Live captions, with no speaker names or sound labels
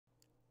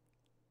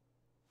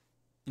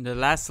In the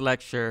last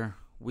lecture,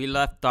 we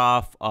left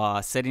off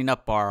setting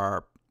up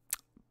our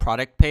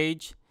product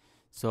page.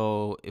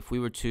 So if we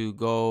were to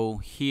go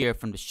here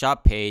from the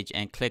shop page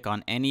and click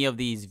on any of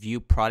these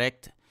view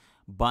product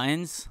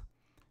buttons,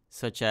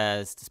 such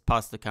as this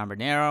pasta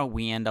carbonara,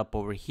 we end up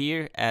over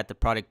here at the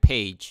product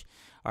page.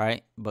 All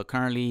right, but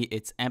currently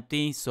it's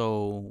empty,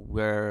 so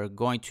we're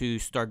going to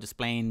start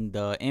displaying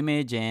the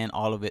image and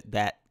all of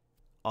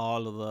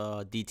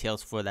the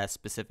details for that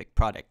specific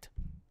product.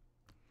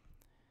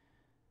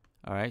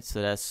 All right,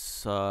 so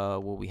that's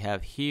what we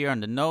have here on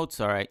the notes.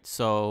 All right,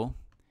 so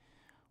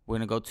we're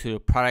gonna go to the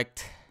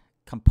product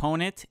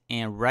component,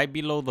 and right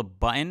below the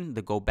button,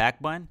 the go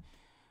back button,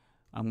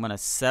 I'm gonna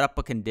set up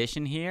a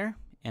condition here,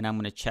 and I'm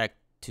gonna check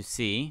to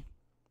see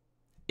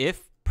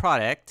if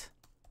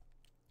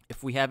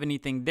we have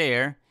anything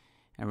there.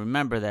 And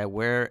remember that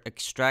we're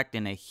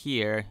extracting it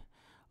here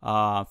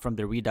from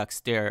the Redux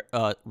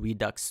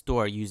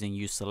store using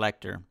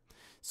useSelector.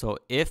 So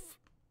if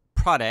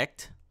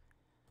product,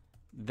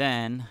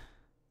 then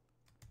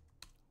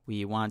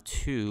we want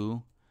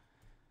to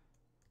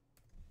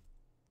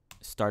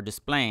start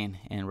displaying.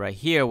 And right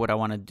here, what I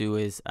want to do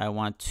is I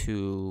want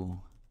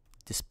to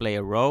display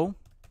a row.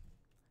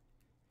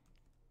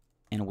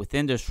 And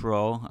within this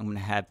row, I'm going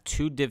to have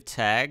two div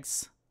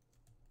tags.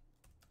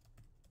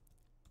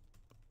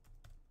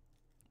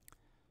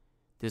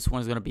 This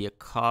one's going to be a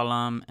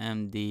column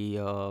MD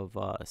of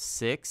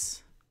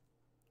 6.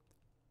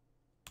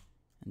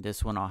 And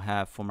this one I'll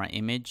have for my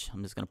image.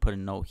 I'm just going to put a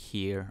note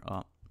here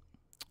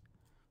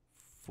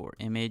for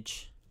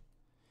image.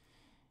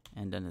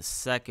 And then the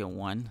second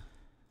one,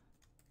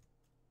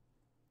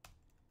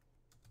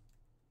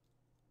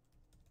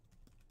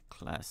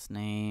 class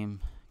name,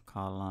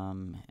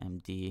 column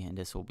MD, and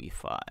this will be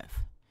 5.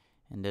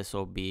 And this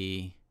will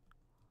be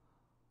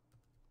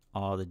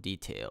all the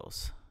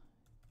details.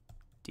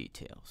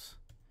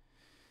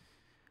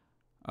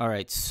 All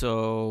right,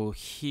 so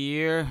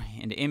here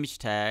in the image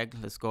tag,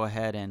 let's go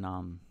ahead and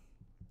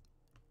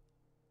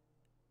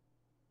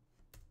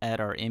add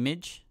our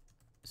image.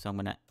 So I'm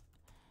gonna,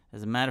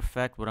 as a matter of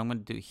fact, what I'm gonna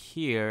do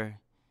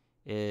here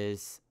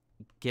is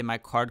get my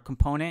card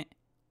component,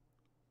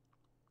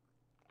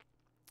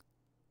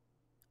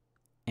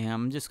 and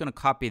I'm just gonna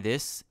copy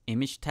this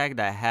image tag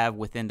that I have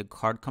within the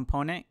card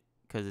component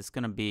because it's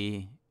gonna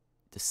be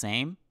the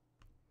same,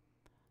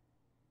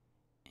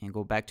 and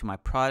go back to my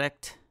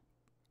product.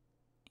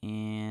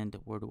 And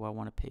where do I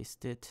want to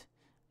paste it?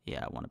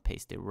 Yeah, I want to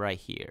paste it right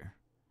here.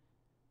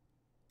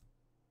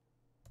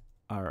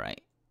 All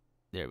right,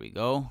 there we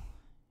go. And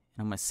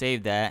I'm going to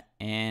save that,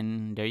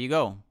 and there you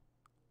go.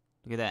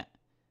 Look at that.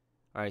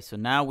 All right, so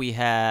now we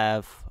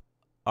have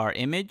our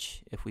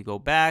image. If we go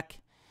back,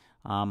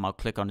 I'll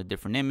click on a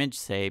different image,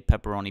 say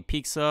pepperoni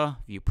pizza,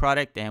 view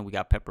product, and we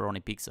got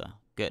pepperoni pizza.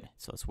 Good,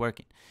 so it's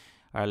working.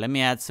 All right, let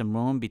me add some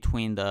room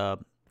between the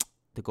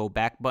go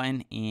back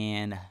button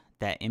and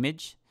that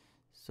image.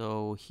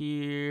 So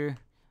here,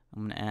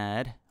 I'm going to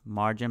add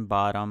margin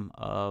bottom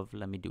of,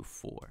 let me do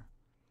 4.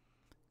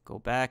 Go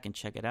back and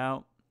check it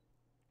out.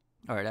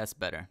 All right, that's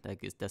better.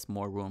 That's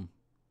more room.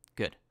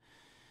 Good.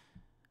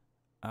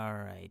 All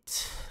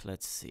right,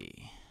 let's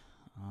see.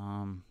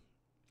 I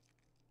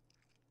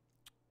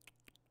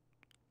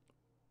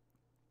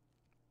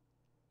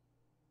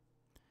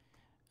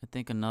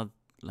think another,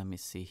 let me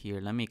see here.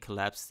 Let me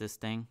collapse this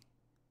thing.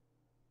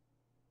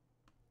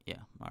 Yeah,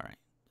 all right,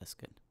 that's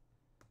good.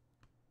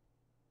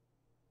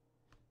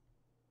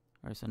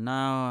 All right, so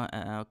now,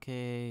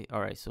 okay.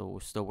 All right, so we're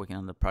still working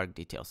on the product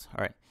details.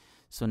 All right,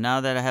 so now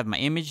that I have my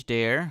image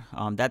there,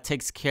 that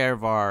takes care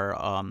of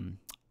our,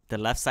 the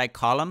left side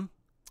column.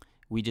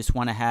 We just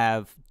want to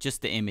have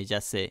just the image,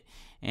 that's it.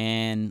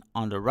 And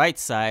on the right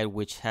side,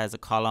 which has a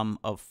column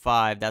of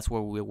 5, that's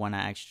where we want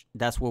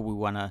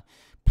to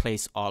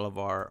place all of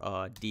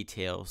our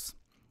details.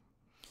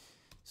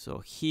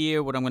 So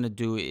here, what I'm going to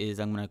do is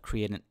I'm going to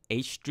create an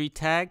H3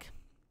 tag.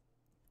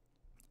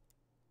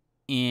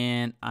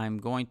 And I'm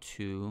going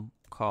to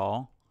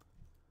call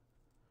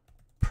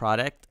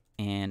product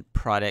and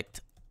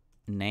product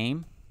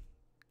name.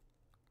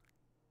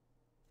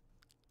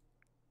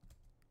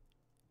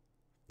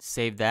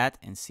 Save that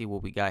and see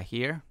what we got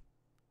here.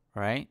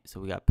 All right, so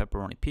we got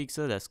pepperoni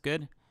pizza. That's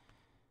good.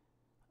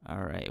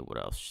 All right, what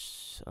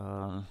else?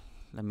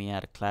 Let me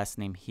add a class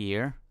name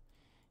here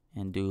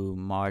and do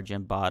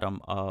margin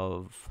bottom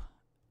of,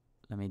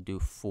 let me do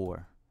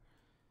 4.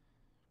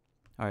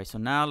 All right, so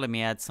now let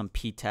me add some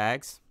P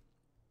tags.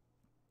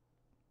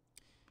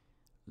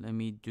 Let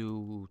me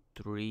do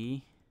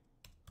 3.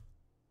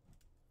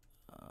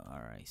 All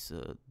right,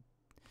 so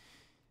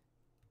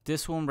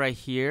this one right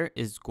here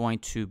is going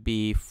to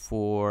be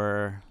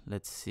for,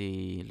 let's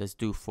see, let's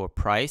do for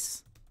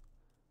price.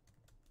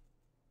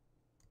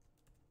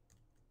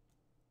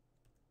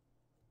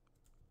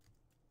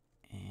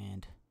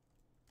 And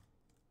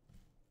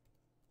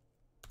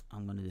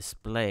I'm going to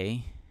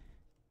display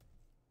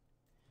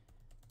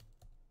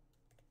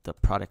the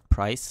product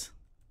price.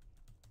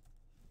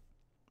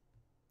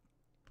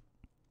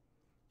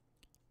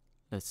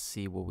 let's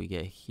see what we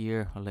get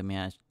here. Let me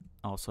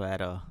also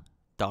add a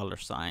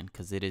 $sign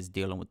because it is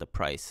dealing with the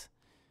price.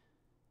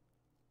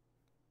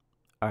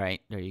 All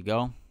right, there you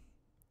go.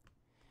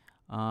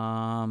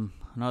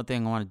 Another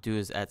thing I want to do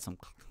is add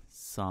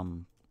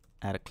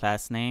add a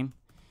class name,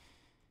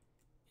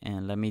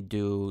 and let me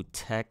do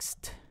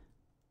text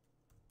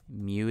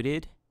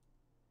muted.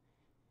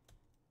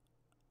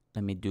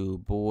 Let me do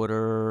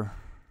border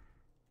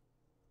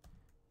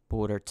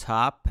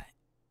top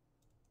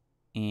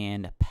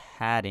and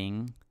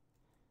padding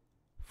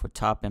for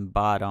top and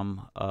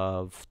bottom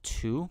of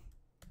 2.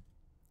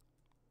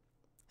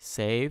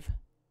 Save.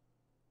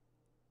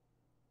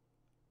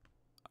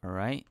 All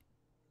right,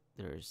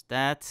 there's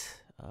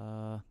that.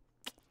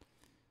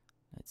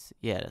 Let's see.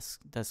 Yeah,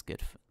 that's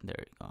good. There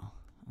you go.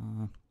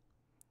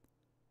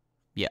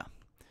 Yeah.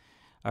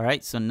 All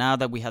right, so now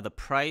that we have the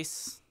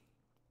price,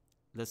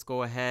 let's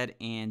go ahead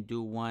and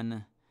do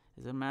one.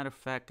 As a matter of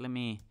fact, let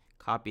me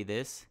copy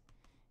this,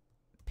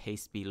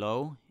 paste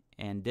below,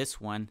 and this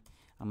one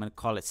I'm going to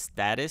call it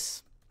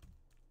status.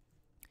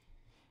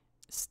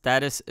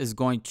 Status is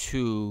going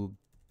to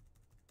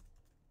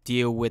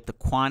deal with the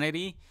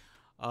quantity.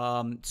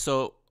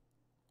 So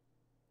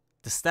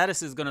the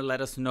status is going to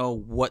let us know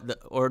what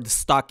the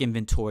stock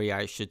inventory,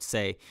 I should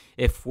say,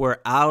 if we're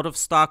out of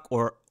stock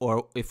or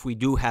if we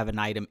do have an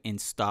item in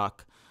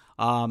stock.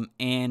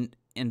 And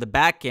in the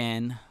back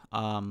end,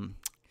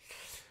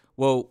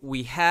 well,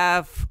 we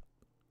have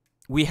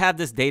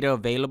this data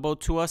available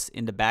to us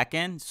in the back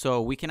end,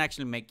 so we can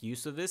actually make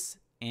use of this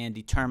and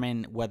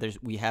determine whether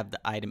we have the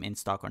item in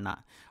stock or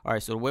not. All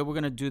right, so the way we're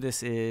going to do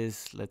this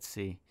is, let's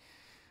see.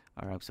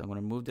 All right, so I'm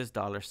going to move this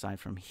 $sign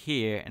from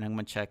here, and I'm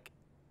going to check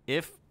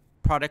if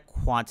product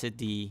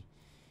quantity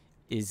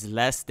is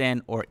less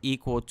than or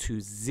equal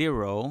to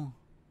 0.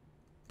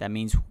 That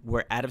means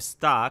we're out of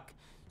stock.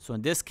 So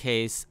in this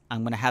case,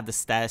 I'm going to have the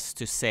status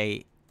to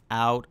say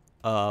out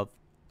of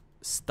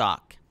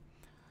stock.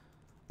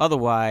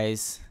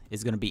 Otherwise,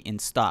 it's going to be in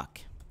stock.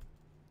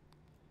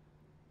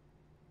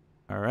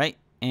 All right,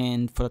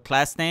 and for the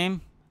class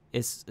name,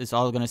 it's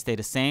all going to stay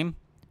the same.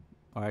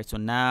 All right, so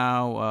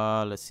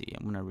now let's see.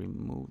 I'm going to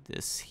remove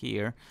this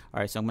here.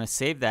 All right, so I'm going to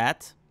save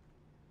that.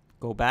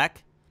 Go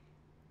back.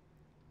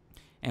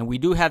 And we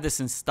do have this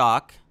in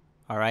stock.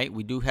 All right,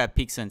 we do have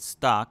pizza in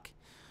stock.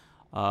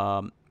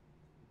 But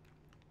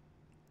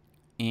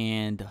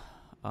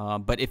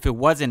if it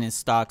wasn't in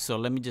stock, so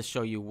let me just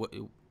show you what.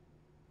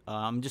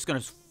 I'm just going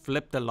to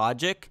flip the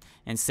logic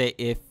and say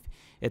if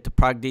the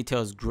product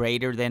detail is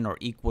greater than or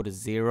equal to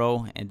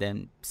 0, and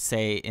then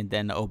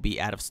it'll be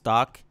out of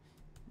stock.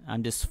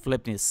 I'm just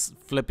flipping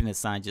the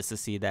sign just to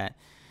see that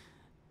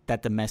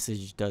the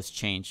message does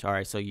change. All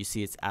right, so you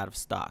see it's out of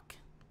stock.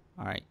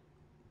 All right,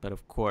 but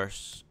of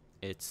course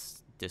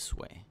it's this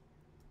way.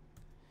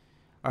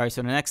 All right,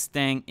 so the next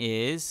thing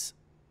is,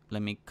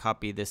 let me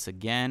copy this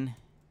again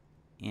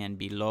and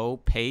below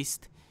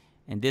paste,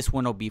 and this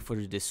one will be for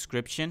the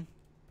description.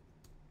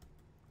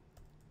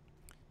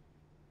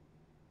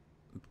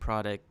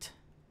 Product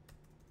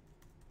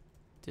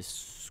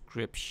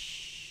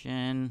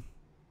description.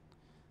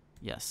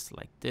 Yes,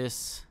 like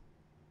this.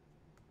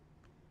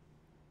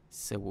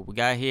 So what we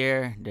got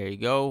here, there you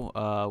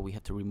go. We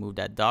have to remove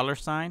that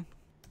 $sign.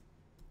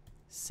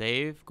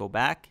 Save, go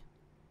back.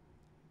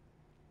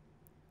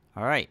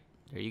 All right,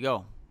 there you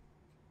go.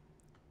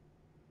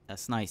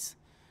 That's nice.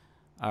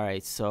 All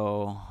right,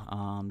 so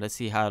let's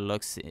see how it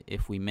looks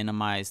if we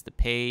minimize the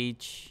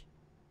page.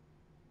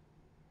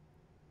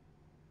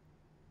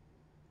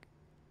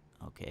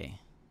 Okay,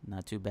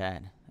 not too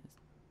bad.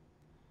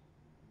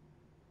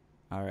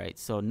 All right,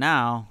 so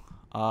now,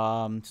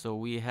 so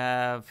we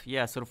have,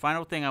 yeah, so the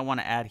final thing I want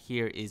to add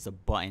here is a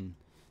button.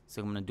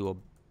 So I'm going to do a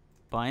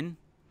button.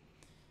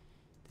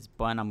 This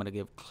button, I'm going to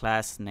give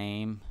class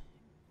name,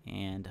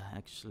 and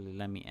actually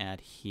let me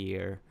add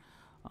here,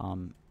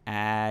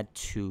 add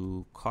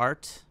to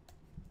cart.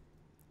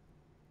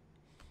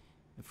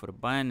 And for the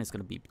button, it's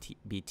going to be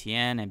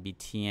BTN and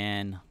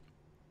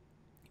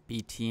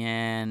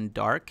BTN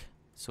dark,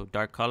 so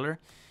dark color.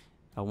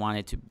 I want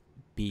it to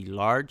be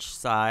large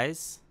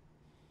size.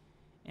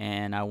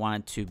 And I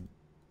want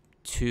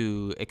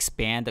to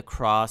expand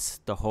across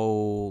the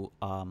whole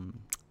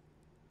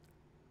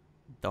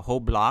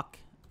block,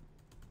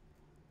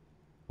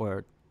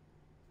 or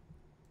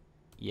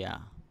yeah.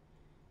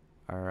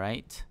 All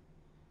right.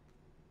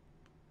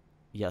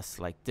 Yes,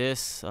 like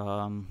this.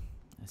 Let's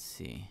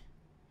see.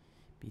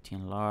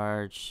 BTN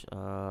large.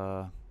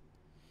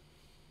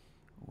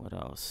 What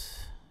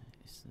else?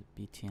 Is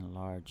the BTN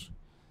large?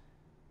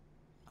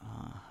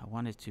 I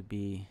want it to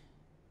be.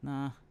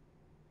 Nah.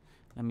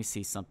 Let me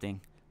see something.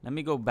 Let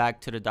me go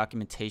back to the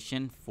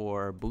documentation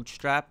for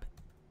Bootstrap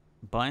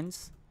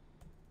buttons.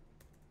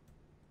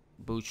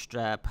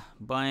 Bootstrap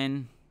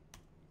button.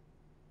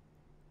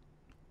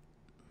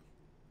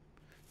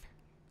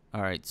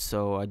 All right,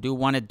 so I do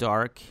want it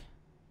dark.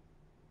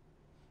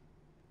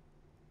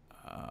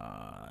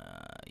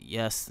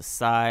 Yes, the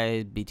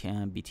size,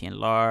 BTN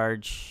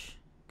large,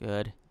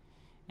 good.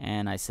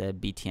 And I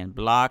said BTN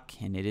block,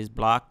 and it is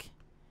block.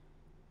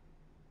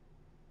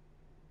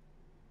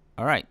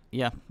 All right.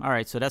 Yeah. All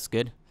right. So that's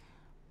good.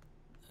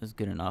 That's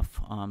good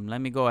enough.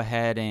 Let me go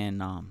ahead and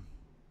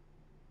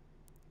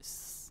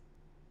let's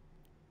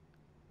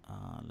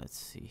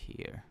see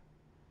here.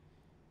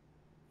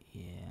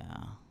 Yeah.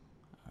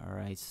 All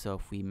right. So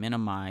if we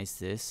minimize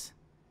this,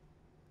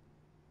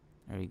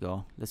 there we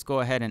go. Let's go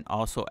ahead and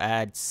also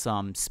add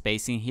some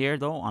spacing here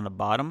though on the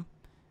bottom,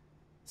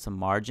 some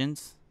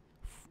margins.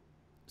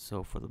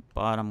 So for the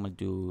bottom, I'm gonna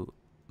do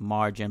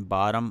margin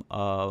bottom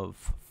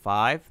of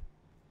 5.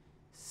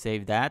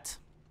 Save that.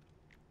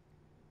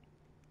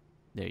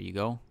 There you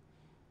go.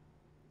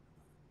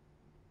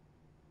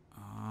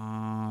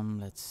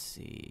 Let's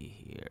see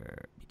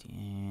here.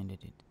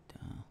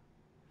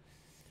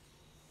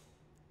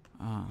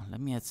 Let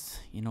me add,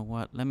 you know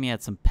what? Let me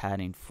add some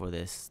padding for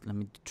this. Let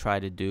me try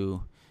to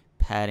do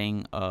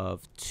padding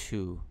of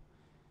 2.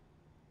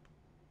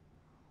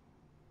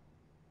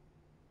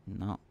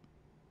 No.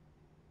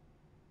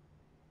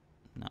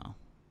 No. All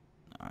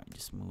right,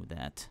 just move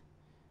that.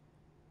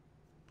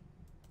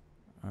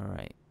 All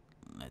right,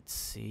 let's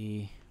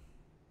see.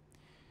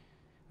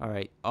 All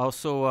right,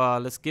 also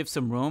let's give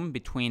some room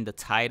between the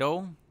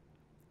title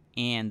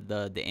and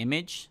the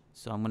image.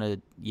 So I'm gonna,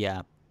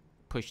 yeah,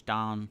 push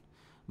down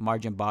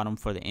margin bottom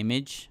for the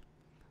image.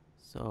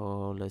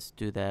 So let's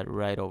do that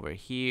right over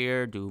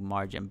here. Do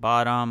margin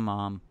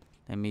bottom.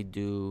 Let me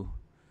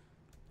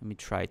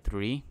try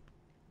 3.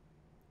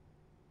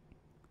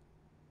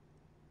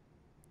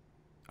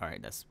 All right,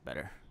 that's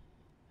better.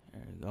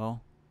 There we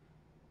go.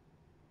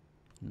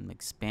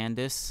 Expand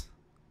this.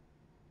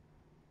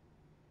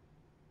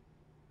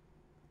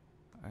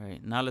 All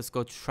right, now let's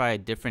go try a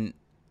different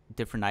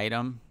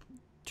item.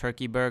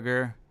 Turkey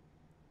burger.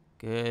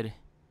 Good.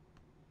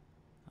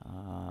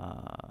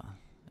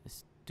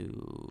 Let's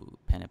do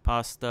penne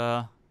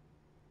pasta.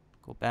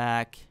 Go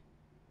back.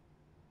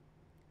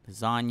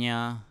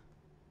 Lasagna.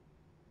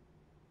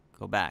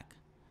 Go back.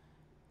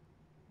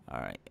 All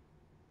right.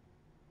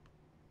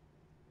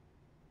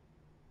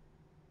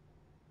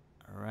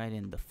 All right,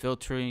 and the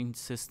filtering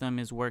system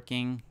is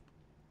working.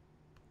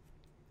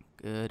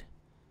 Good.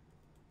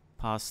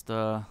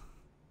 Pasta.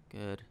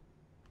 Good.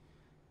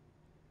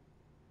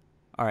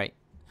 All right.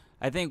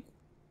 I think,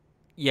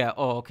 yeah.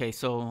 Oh, okay.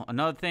 So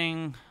another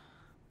thing,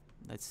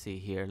 let's see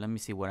here. Let me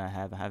see what I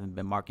have. I haven't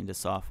been marking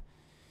this off.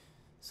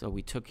 So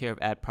we took care of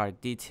add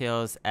product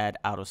details, add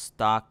out of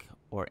stock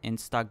or in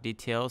stock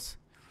details.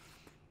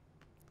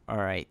 All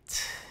right.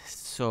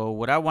 So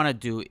what I want to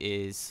do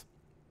is,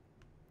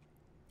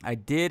 I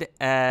did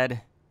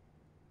add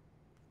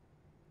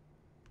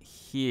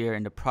here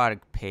in the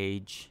product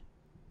page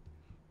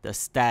the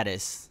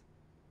status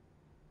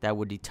that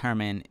would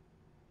determine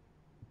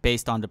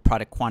based on the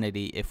product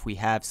quantity if we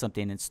have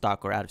something in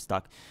stock or out of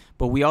stock.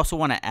 But we also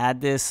want to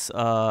add this,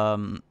 let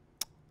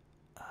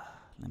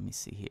me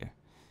see here.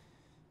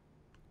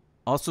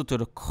 Also to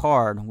the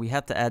card, we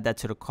have to add that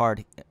to the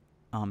card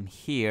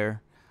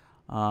here.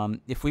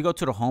 If we go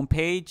to the home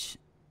page,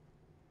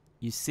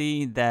 you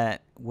see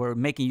that we're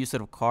making use of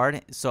the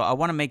card. So I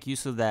want to make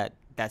use of that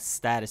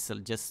status to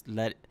just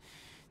let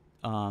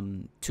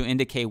to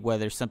indicate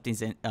whether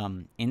something's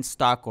in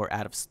stock or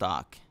out of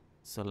stock.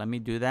 So let me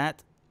do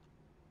that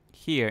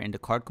here in the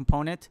card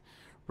component,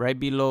 right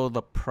below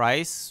the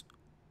price,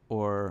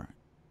 or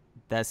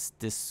that's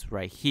this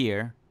right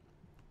here.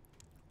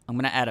 I'm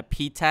gonna add a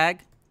P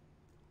tag.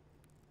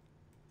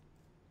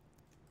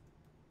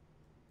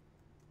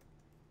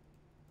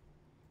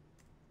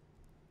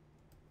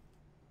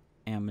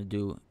 And I'm gonna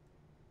do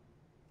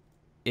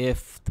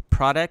if the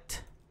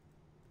product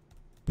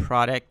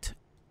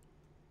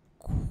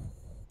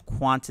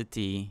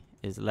quantity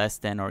is less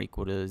than or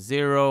equal to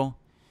 0,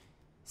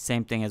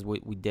 same thing as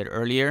what we did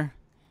earlier,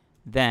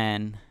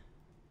 then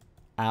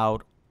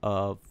out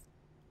of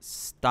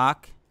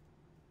stock,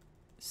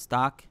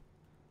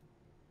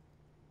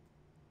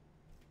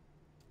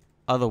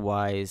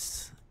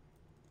 otherwise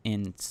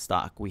in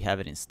stock. We have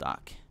it in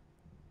stock.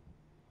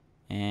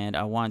 And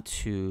I want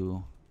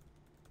to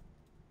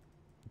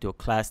do a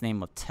class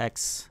name of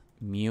text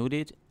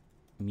muted.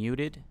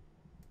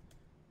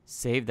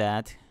 Save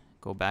that.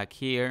 Go back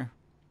here.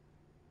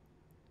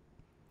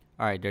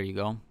 All right, there you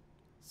go.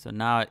 So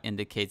now it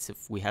indicates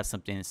if we have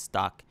something in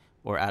stock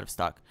or out of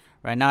stock.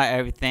 Right now,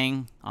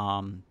 everything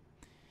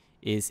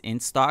is in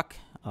stock.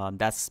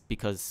 That's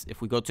because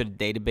if we go to the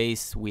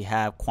database, we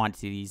have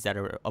quantities that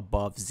are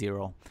above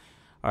 0. All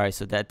right,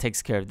 so that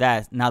takes care of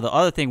that. Now, the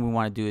other thing we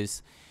want to do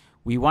is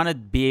we want to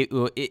be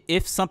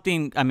if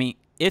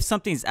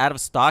something's out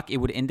of stock, it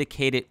would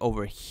indicate it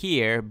over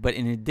here. But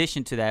in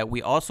addition to that,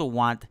 we also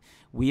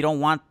we don't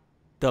want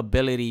the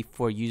ability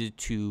for you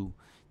to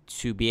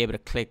be able to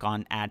click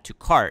on add to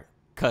cart,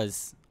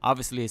 because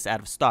obviously it's out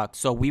of stock.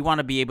 So we want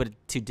to be able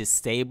to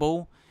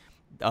disable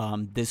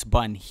this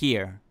button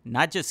here,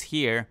 not just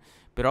here,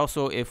 but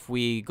also if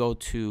we go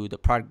to the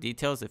product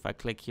details, if I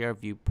click here,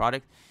 view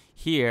product,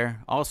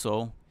 here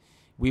also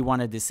we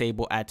want to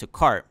disable add to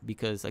cart,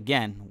 because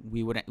again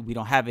we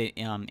don't have it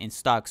in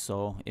stock,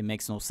 so it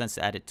makes no sense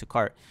to add it to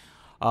cart.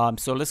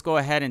 So let's go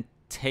ahead and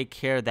take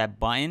care of that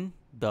button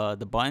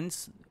the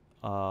buttons.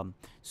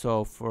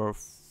 So for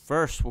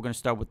first, we're gonna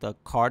start with the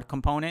card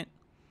component,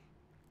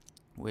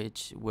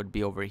 which would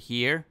be over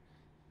here.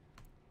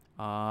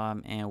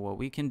 And what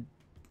we can,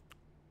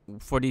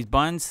 for these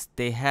buttons,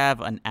 they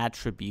have an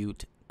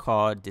attribute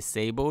called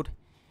disabled.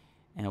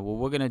 And what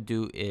we're gonna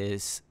do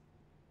is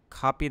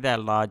copy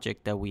that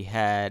logic that we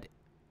had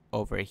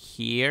over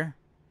here.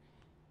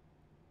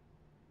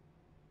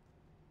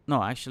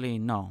 No, actually,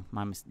 no.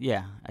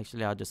 Yeah,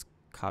 actually, I'll just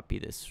copy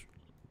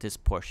this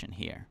portion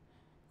here.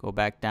 Go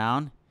back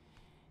down,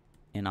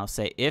 and I'll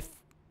say if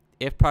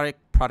product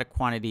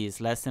quantity is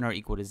less than or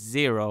equal to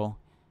 0.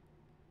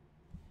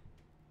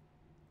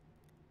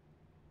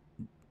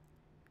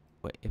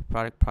 Wait, if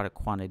product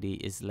quantity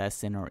is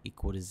less than or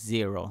equal to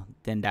 0,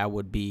 then that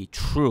would be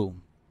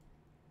true.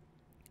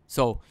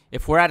 So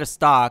if we're out of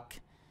stock,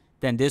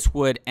 then this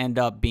would end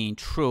up being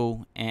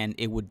true, and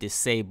it would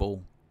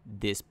disable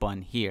this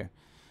button here.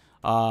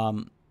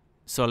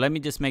 So let me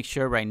just make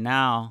sure right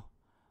now.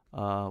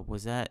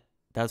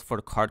 That's for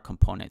the card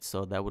component,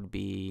 so that would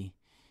be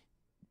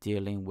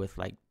dealing with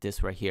like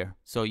this right here.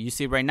 So you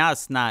see right now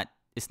it's not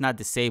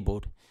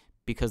disabled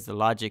because the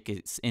logic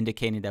is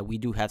indicating that we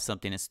do have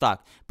something in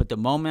stock. But the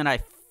moment I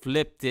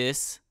flip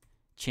this,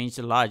 change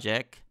the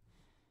logic,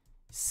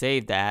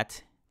 save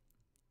that,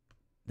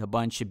 the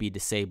button should be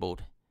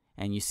disabled.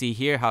 And you see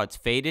here how it's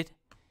faded.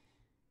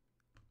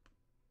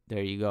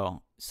 There you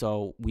go.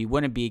 So we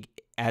wouldn't be,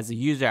 as a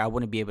user, I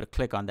wouldn't be able to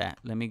click on that.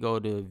 Let me go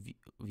to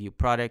view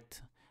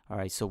product. All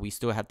right, so we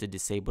still have to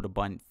disable the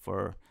button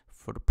for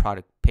the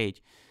product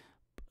page.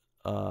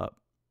 But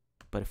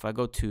if I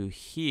go to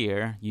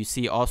here, you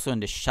see also in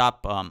the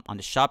shop, on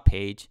the shop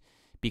page,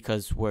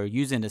 because we're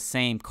using the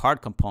same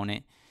card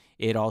component,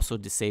 it also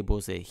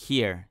disables it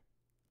here.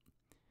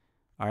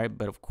 All right,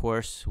 but of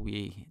course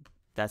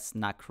that's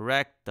not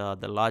correct.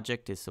 The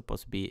logic is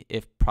supposed to be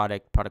if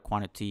product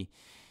quantity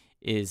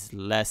is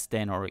less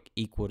than or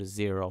equal to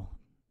 0,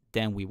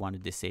 then we want to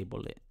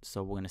disable it.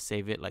 So we're going to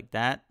save it like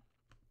that.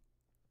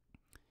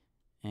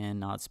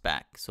 And now it's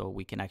back, so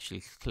we can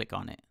actually click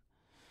on it.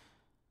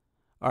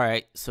 All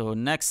right, so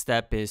next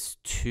step is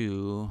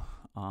to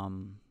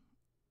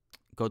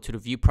go to the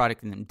view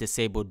product and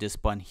disable this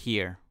button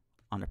here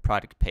on the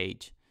product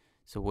page.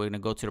 So we're going to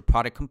go to the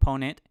product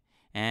component,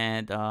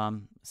 and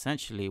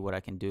essentially what I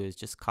can do is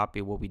just copy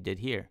what we did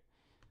here.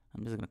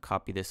 I'm just going to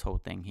copy this whole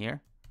thing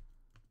here.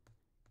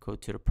 Go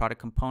to the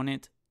product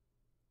component,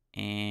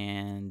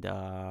 and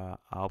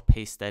I'll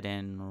paste that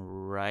in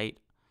right.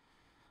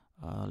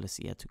 Let's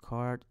see, add to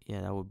cart.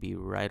 Yeah, that would be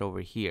right over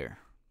here.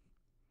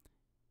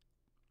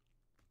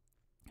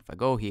 If I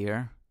go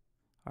here,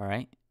 all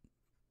right,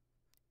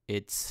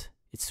 it's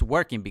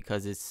working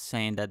because it's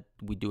saying that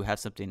we do have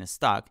something in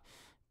stock.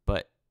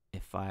 But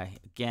if I,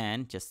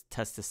 again, just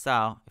test this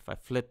out, if I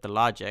flip the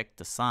logic,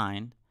 the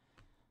sign,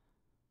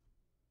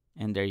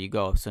 and there you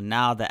go. So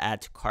now the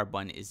add to cart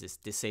button is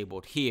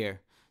disabled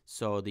here,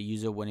 so the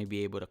user wouldn't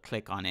be able to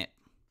click on it.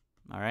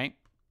 All right,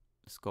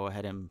 let's go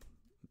ahead and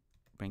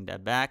bring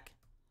that back.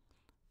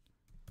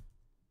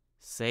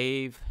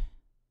 Save,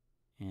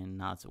 and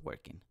now it's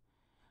working.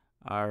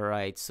 All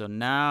right, so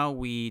now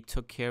we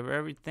took care of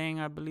everything,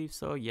 I believe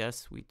so.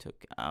 Yes, we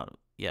took out,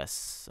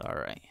 yes, all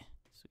right.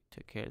 So we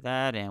took care of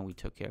that, and we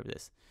took care of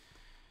this.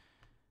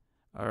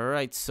 All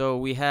right, so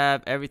we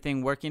have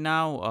everything working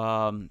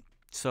now.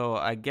 So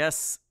I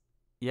guess,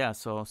 yeah,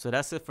 so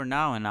that's it for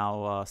now, and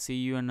I'll see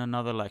you in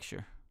another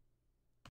lecture.